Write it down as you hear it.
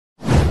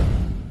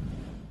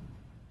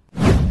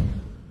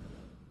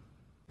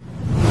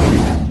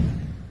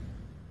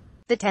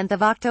The 10th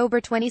of October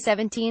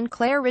 2017,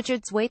 Clare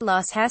Richards' weight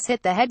loss has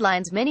hit the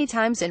headlines many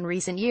times in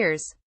recent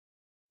years.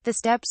 The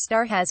step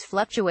star has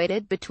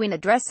fluctuated between a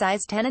dress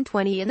size 10 and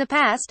 20 in the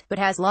past, but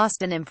has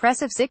lost an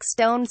impressive 6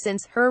 stone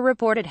since her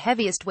reported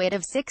heaviest weight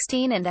of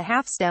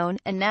 16.5 stone,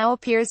 and now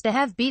appears to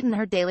have beaten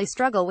her daily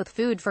struggle with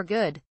food for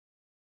good.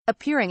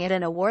 Appearing at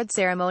an award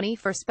ceremony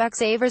for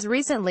Specsavers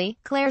recently,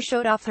 Clare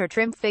showed off her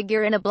trim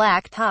figure in a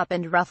black top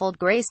and ruffled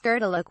gray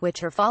skirt, a look which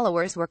her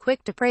followers were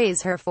quick to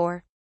praise her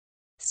for.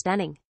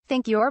 "Stunning.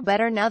 Think you're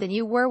better now than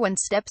you were when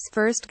Steps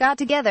first got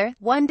together,"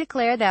 one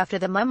declared after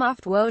the mum of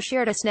duo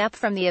shared a snap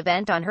from the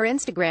event on her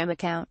Instagram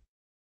account.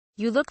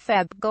 "You look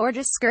fab,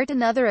 gorgeous skirt,"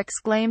 another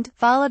exclaimed,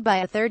 followed by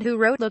a third who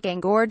wrote, "Looking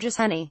gorgeous,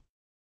 honey."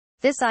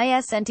 This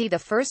isn't the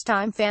first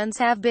time fans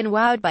have been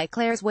wowed by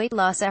Clare's weight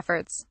loss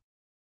efforts.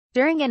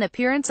 During an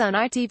appearance on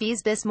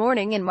ITV's This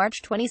Morning in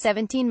March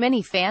 2017,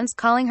 many fans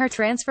calling her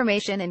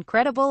transformation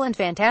incredible and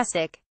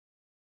fantastic.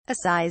 A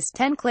size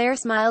 10, Clare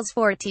smiles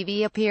for a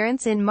TV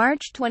appearance in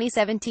March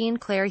 2017.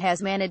 Clare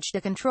has managed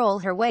to control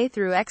her way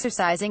through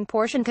exercising,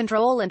 portion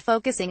control, and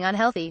focusing on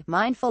healthy,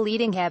 mindful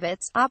eating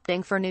habits,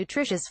 opting for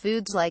nutritious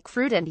foods like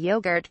fruit and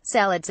yogurt,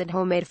 salads and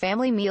homemade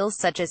family meals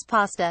such as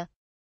pasta.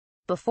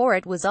 "Before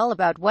it was all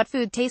about what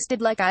food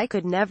tasted like. I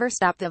could never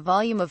stop the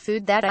volume of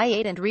food that I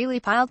ate and really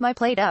piled my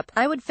plate up.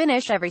 I would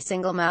finish every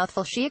single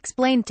mouthful," she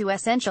explained to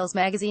Essentials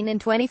magazine in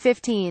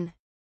 2015.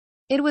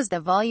 "It was the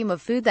volume of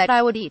food that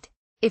I would eat.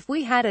 If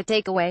we had a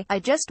takeaway, I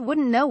just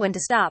wouldn't know when to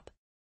stop.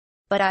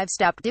 But I've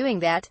stopped doing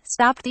that,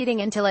 stopped eating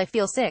until I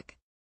feel sick.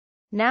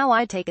 Now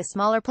I take a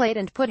smaller plate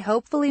and put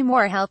hopefully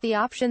more healthy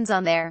options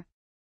on there."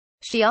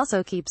 She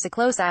also keeps a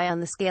close eye on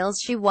the scales.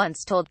 She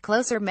once told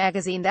Closer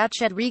magazine that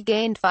she'd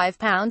regained 5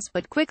 pounds,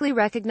 but quickly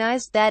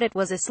recognized that it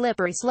was a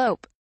slippery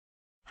slope.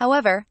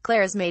 However,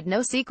 Clare's made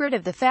no secret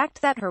of the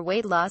fact that her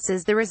weight loss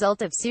is the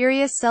result of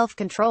serious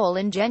self-control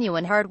and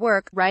genuine hard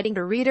work, writing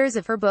to readers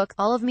of her book,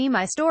 "All of Me,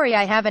 My Story."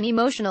 "I have an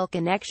emotional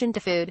connection to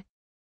food.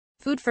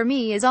 Food for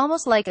me is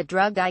almost like a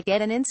drug. I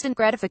get an instant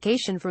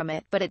gratification from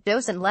it, but it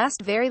doesn't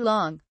last very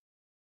long."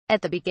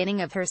 At the beginning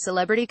of her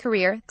celebrity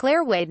career,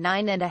 Clare weighed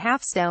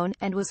 9.5 stone,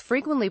 and was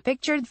frequently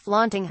pictured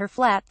flaunting her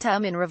flat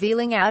tum in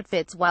revealing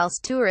outfits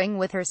whilst touring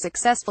with her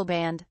successful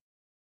band.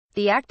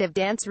 The active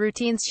dance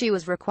routines she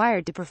was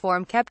required to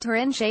perform kept her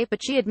in shape,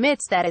 but she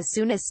admits that as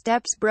soon as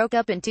Steps broke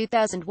up in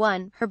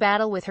 2001, her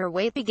battle with her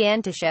weight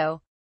began to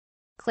show.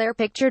 Clare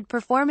pictured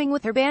performing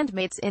with her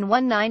bandmates in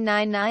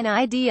 1999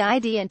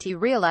 ID and to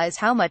realize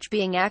how much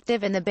being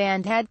active in the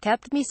band had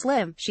kept me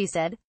slim, she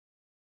said.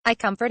 "I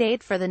comfort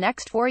ate for the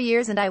next 4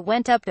 years and I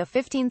went up to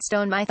 15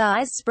 stone. My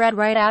thighs spread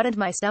right out and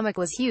my stomach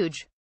was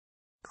huge."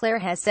 Clare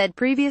has said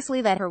previously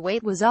that her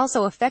weight was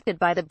also affected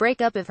by the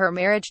breakup of her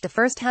marriage to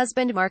first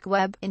husband Mark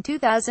Webb in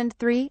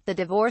 2003, the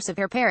divorce of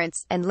her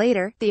parents, and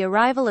later, the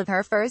arrival of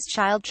her first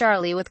child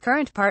Charlie with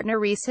current partner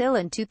Reese Hill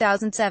in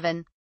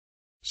 2007.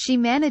 She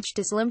managed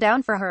to slim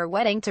down for her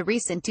wedding to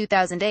Reese in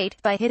 2008,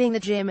 by hitting the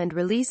gym and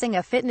releasing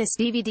a fitness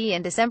DVD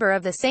in December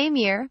of the same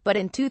year, but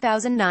in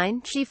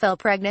 2009, she fell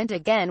pregnant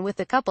again with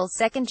the couple's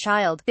second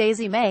child,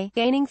 Daisy May,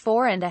 gaining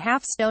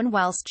 4.5 stone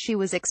whilst she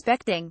was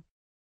expecting.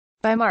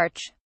 By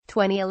March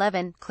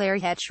 2011, Clare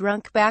had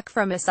shrunk back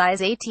from a size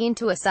 18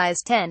 to a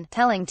size 10,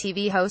 telling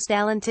TV host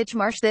Alan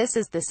Titchmarsh, "This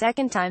is the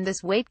second time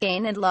this weight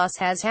gain and loss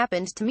has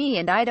happened to me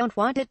and I don't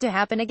want it to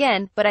happen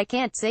again, but I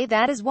can't say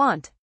that is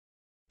want.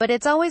 But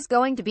it's always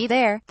going to be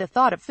there, the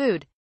thought of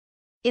food."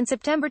 In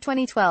September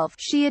 2012,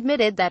 she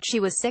admitted that she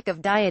was sick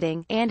of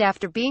dieting, and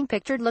after being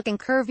pictured looking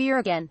curvier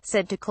again,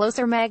 said to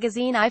Closer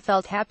magazine, "I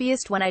felt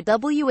happiest when I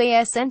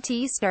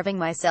wasn't starving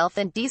myself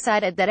and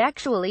decided that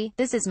actually,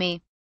 this is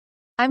me.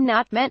 I'm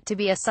not meant to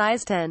be a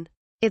size 10.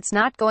 It's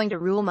not going to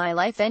rule my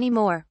life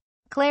anymore."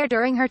 Clare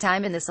during her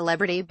time in the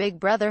Celebrity Big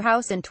Brother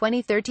house in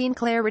 2013.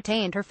 Clare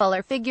retained her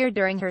fuller figure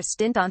during her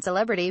stint on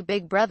Celebrity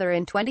Big Brother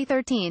in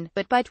 2013,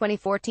 but by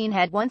 2014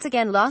 had once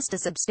again lost a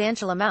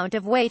substantial amount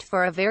of weight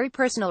for a very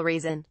personal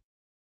reason.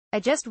 "I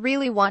just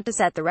really want to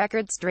set the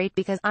record straight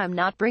because I'm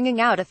not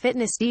bringing out a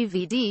fitness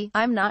DVD,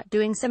 I'm not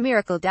doing some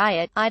miracle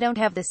diet, I don't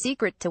have the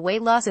secret to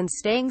weight loss and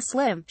staying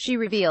slim," she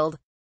revealed.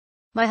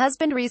 "My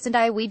husband Reese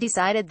and we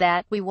decided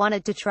that we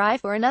wanted to try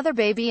for another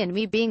baby and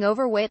me being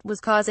overweight was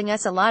causing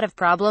us a lot of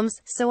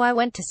problems, so I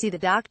went to see the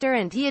doctor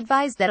and he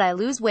advised that I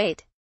lose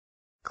weight."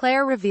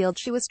 Clare revealed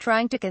she was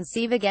trying to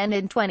conceive again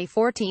in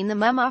 2014. The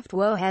mum of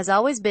duo has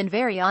always been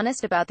very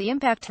honest about the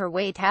impact her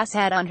weight has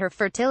had on her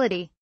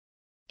fertility.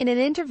 In an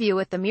interview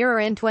with The Mirror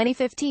in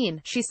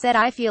 2015, she said,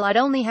 "I feel I'd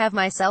only have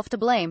myself to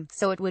blame,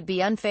 so it would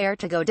be unfair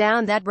to go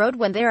down that road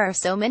when there are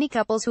so many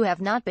couples who have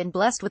not been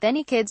blessed with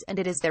any kids and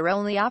it is their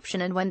only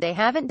option and when they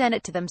haven't done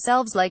it to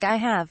themselves like I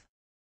have.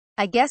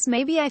 I guess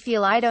maybe I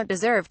feel I don't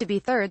deserve to be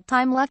third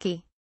time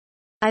lucky.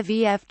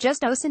 IVF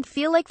just doesn't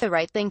feel like the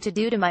right thing to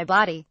do to my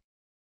body."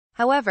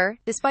 However,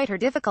 despite her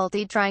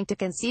difficulty trying to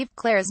conceive,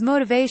 Clare's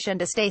motivation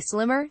to stay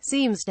slimmer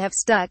seems to have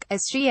stuck,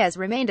 as she has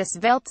remained a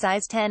svelte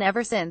size 10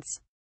 ever since.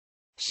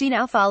 She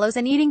now follows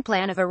an eating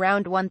plan of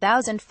around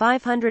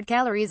 1,500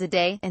 calories a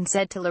day, and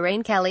said to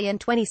Lorraine Kelly in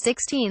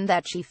 2016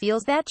 that she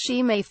feels that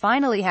she may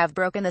finally have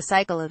broken the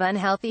cycle of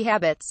unhealthy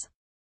habits.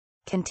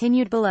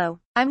 Continued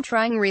below. I'm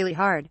trying really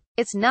hard.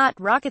 It's not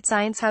rocket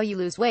science how you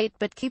lose weight,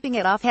 but keeping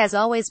it off has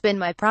always been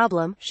my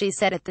problem, she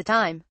said at the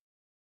time.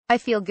 I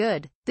feel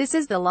good. This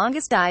is the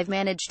longest I've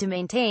managed to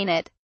maintain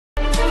it.